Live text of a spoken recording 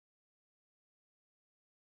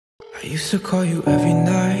I used to call you every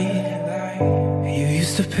night, you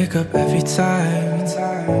used to pick up every time.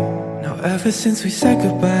 Now ever since we said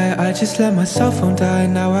goodbye, I just let my cell phone die.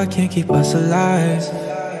 Now I can't keep us alive.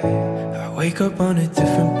 I wake up on a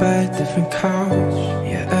different bed, different couch.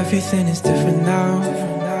 Yeah, everything is different now.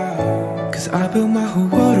 Cause I built my whole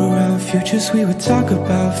world around futures we would talk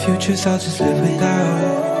about, futures I'll just live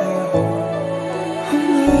without. I'm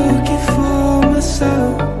looking for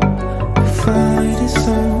myself, finding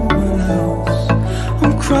someone else.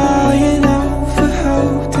 I'm crying out for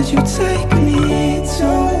help. Did you take me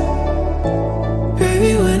too?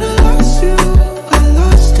 Baby, when I lost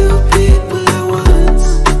two people at once.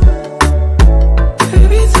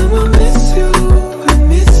 Every time I miss you, I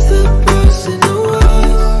miss the person I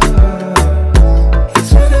was. You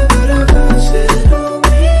took a better version of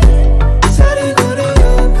me, said it gonna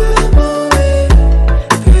open my way.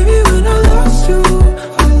 Baby, when I lost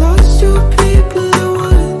two people at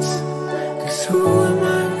once. Cause who am I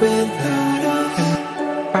without us?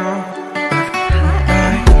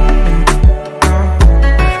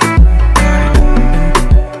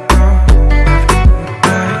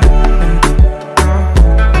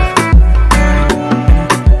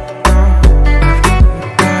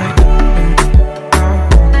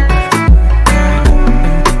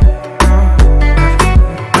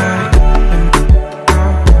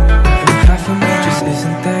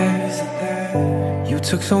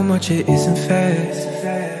 Took so much, it isn't fair.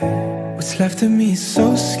 What's left of me is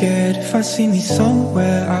so scared. If I see me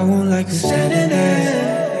somewhere, I won't like who's standing there.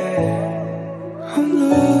 I'm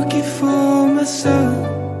looking for myself,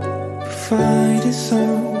 but finding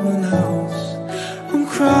someone else. I'm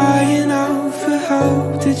crying out for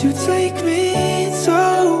help. Did you take me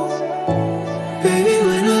too? Baby,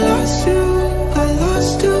 when I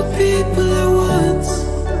lost two people at once.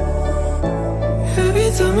 Every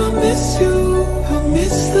time I miss you, I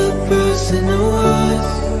miss the person I was.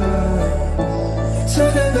 You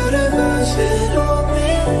took a better version of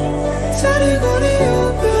me, said it gonna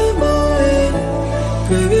open my way.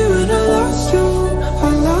 Baby, when I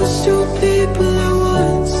lost two people